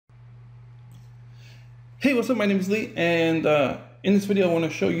Hey, what's up? My name is Lee, and in this video I want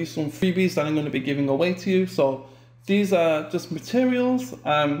to show you some freebies that I'm going to be giving away to you. So these are just materials.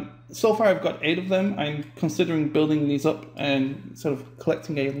 So far I've got 8 of them. I'm considering building these up and sort of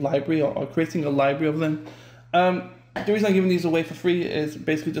collecting a library or creating a library of them. The reason I'm giving these away for free is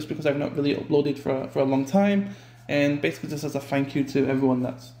basically just because I've not really uploaded for a long time, and basically just as a thank you to everyone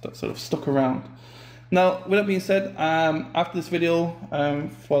that's sort of stuck around. Now, with that being said, after this video,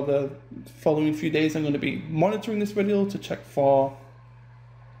 for the following few days, I'm going to be monitoring this video to check for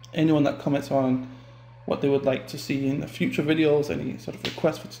anyone that comments on what they would like to see in the future videos, any sort of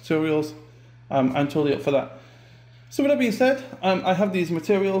requests for tutorials. I'm totally up for that. So with that being said, I have these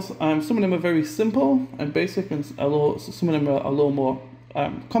materials. Some of them are very simple and basic, and some of them are a little more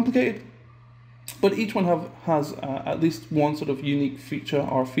complicated. But each one has at least one sort of unique feature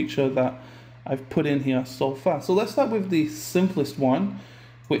or feature that I've put in here so far. So let's start with the simplest one,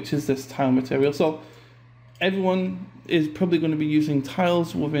 which is this tile material. So everyone is probably going to be using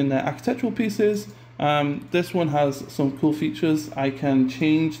tiles within their architectural pieces. This one has some cool features. I can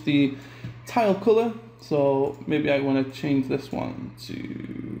change the tile color. So maybe I want to change this one to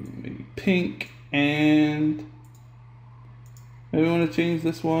maybe pink, and maybe I want to change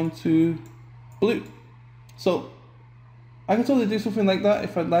this one to blue. So I can totally do something like that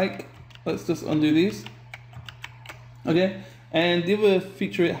if I'd like. Let's just undo these. Okay, and the other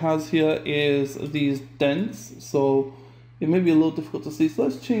feature it has here is these dents. So it may be a little difficult to see. So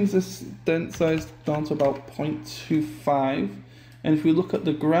let's change this dent size down to about 0.25. And if we look at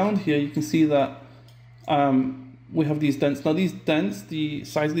the ground here, you can see that we have these dents. Now these dents, the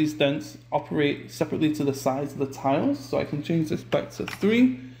size of these dents operate separately to the size of the tiles. So I can change this back to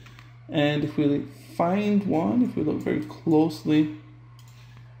 3. And if we find one, if we look very closely,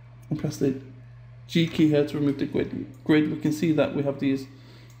 and press the G key here to remove the grid, we can see that we have these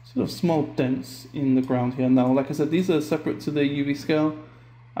sort of small dents in the ground here. Now, like I said, these are separate to the UV scale.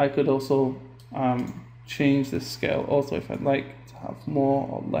 I could also change this scale also if I'd like to have more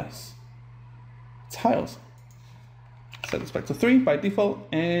or less tiles. Set this back to 3 by default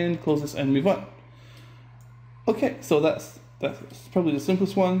and close this and move on. Okay, so that's probably the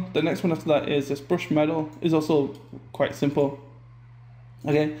simplest one. The next one after that is this brush metal. Is also quite simple.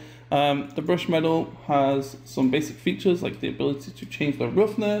 Okay, the brush metal has some basic features like the ability to change the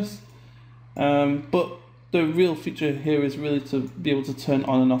roughness, but the real feature here is really to be able to turn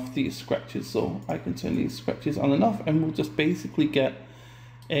on and off these scratches. So I can turn these scratches on and off, and we'll just basically get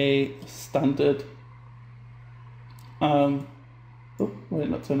a standard, oh, why did it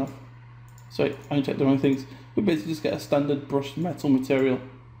not turn off? Sorry, I checked the wrong things. We basically just get a standard brushed metal material.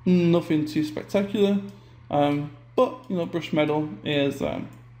 Nothing too spectacular. But you know, brushed metal is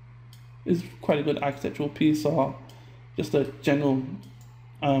quite a good architectural piece, or just a general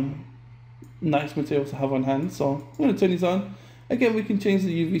nice material to have on hand. So I'm going to turn these on. Again, we can change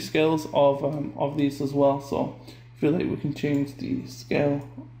the UV scales of these as well. So I feel like we can change the scale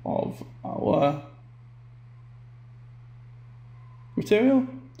of our material.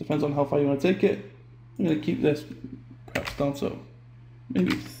 Depends on how far you want to take it. I'm going to keep this perhaps down to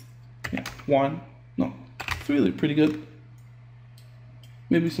maybe 1. No. 3 look pretty good.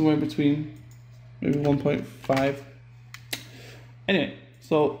 Maybe somewhere between maybe 1.5. Anyway,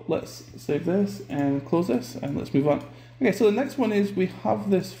 so let's save this and close this and let's move on. Okay, so the next one is we have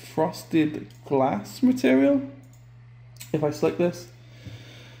this frosted glass material. If I select this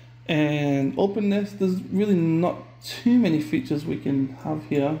and open this, there's really not too many features we can have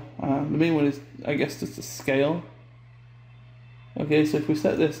here. The main one is, I guess, just the scale. Okay, so if we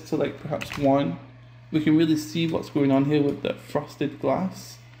set this to like perhaps 1, we can really see what's going on here with the frosted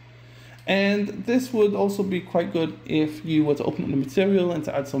glass. And this would also be quite good if you were to open up the material and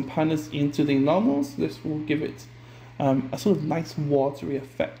to add some panels into the normals. This will give it a sort of nice watery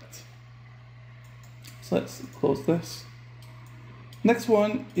effect. So let's close this. Next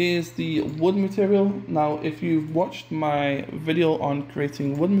one is the wood material. Now, if you've watched my video on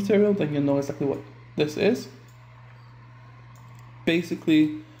creating wood material, then you'll know exactly what this is.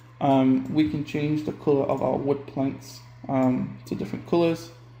 Basically, we can change the color of our wood planks to different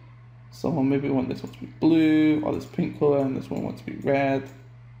colors. So maybe we want this one to be blue, or this pink color, and this one wants to be red,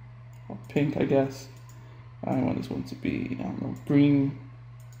 or pink, I guess. I want this one to be, I don't know, green,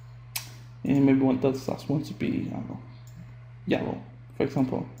 and maybe we want this last one to be, I don't know, yellow, for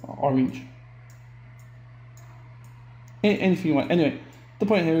example, or orange. Anything you want. Anyway, the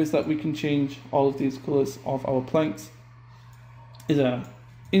point here is that we can change all of these colors of our planks. Is a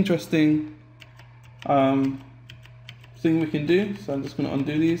interesting thing we can do. So I'm just going to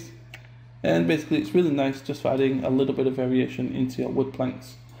undo these, and basically it's really nice just for adding a little bit of variation into your wood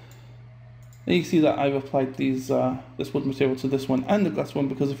planks. And you can see that I've applied these this wood material to this one and the glass one,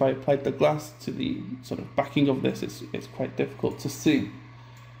 because if I applied the glass to the sort of backing of this, it's quite difficult to see.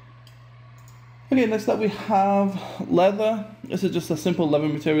 Okay, next up we have leather. This is just a simple leather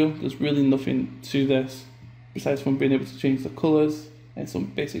material. There's really nothing to this besides from being able to change the colors and some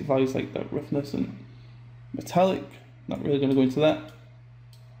basic values like the roughness and metallic. Not really going to go into that.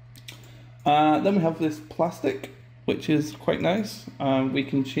 Then we have this plastic, which is quite nice. We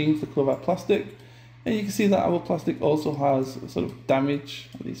can change the color of our plastic, and you can see that our plastic also has sort of damage,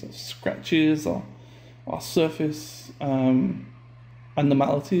 these sort of scratches or surface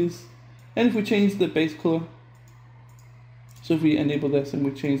anomalies. And if we change the base color, so if we enable this and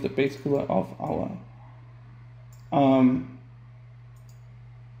we change the base color of our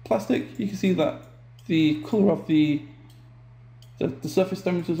plastic, you can see that the color of the surface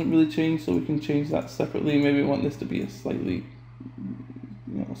damage doesn't really change, so we can change that separately. Maybe we want this to be a slightly,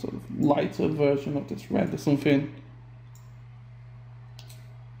 sort of lighter version of this red or something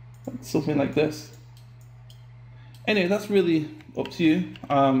like this. Anyway, that's really up to you.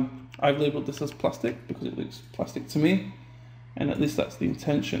 I've labeled this as plastic because it looks plastic to me, and at least that's the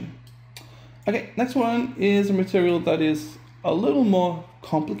intention. Okay, next one is a material that is a little more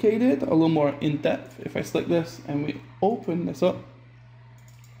complicated, a little more in-depth. If I select this and we open this up,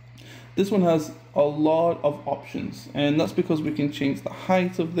 this one has a lot of options, and that's because we can change the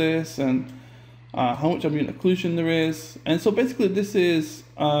height of this and how much ambient occlusion there is. And so basically this is,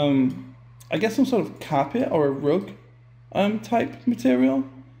 I guess, some sort of carpet or a rug type material.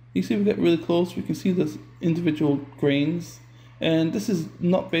 You see, we get really close, we can see there's individual grains, and this is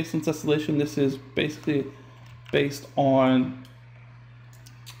not based on tessellation. This is basically based on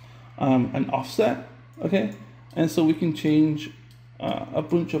an offset. Okay, and so we can change a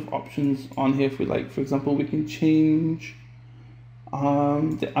bunch of options on here if we like. For example, we can change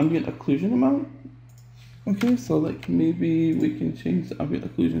the ambient occlusion amount. Okay, so like maybe we can change the ambient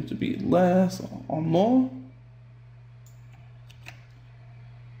occlusion to be less or more.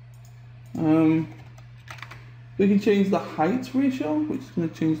 We can change the height ratio, which is going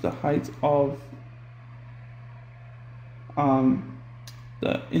to change the height of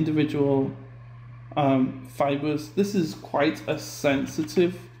the individual fibers. This is quite a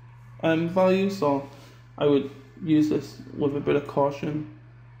sensitive value, so I would use this with a bit of caution.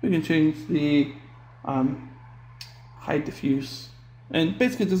 We can change the high diffuse, and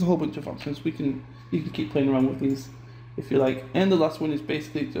basically there's a whole bunch of options. You can keep playing around with these if you like. And the last one is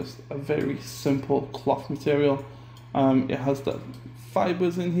basically just a very simple cloth material. It has the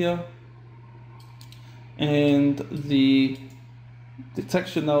fibers in here and the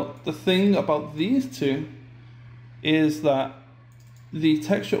texture. Now the thing about these two is that the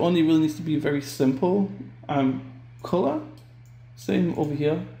texture only really needs to be very simple color. Same over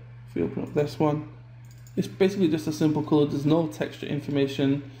here. If we open up this one, it's basically just a simple color. There's no texture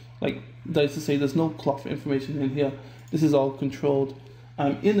information, like that is to say there's no cloth information in here. This is all controlled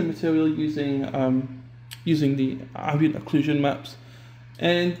in the material using the ambient occlusion maps.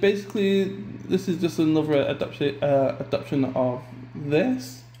 And basically this is just another adaptation of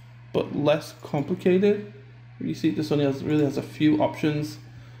this, but less complicated. You see this only really has a few options,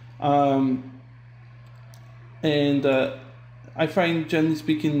 and I find, generally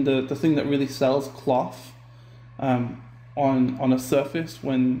speaking, the thing that really sells cloth on a surface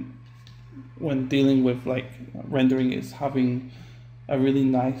when dealing with like rendering is having a really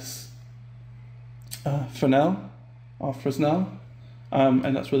nice Fresnel,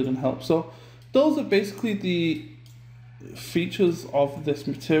 and that's really going to help. So those are basically the features of this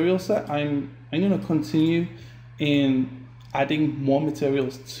material set. I'm going to continue in adding more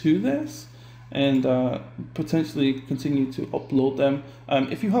materials to this and potentially continue to upload them.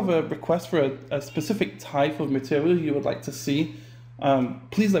 If you have a request for a specific type of material you would like to see,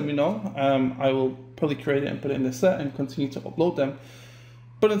 please let me know. I will probably create it and put it in the set and continue to upload them.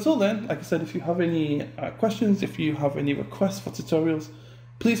 But until then, like I said, if you have any questions, if you have any requests for tutorials,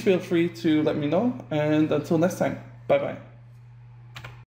 please feel free to let me know. And until next time, bye bye.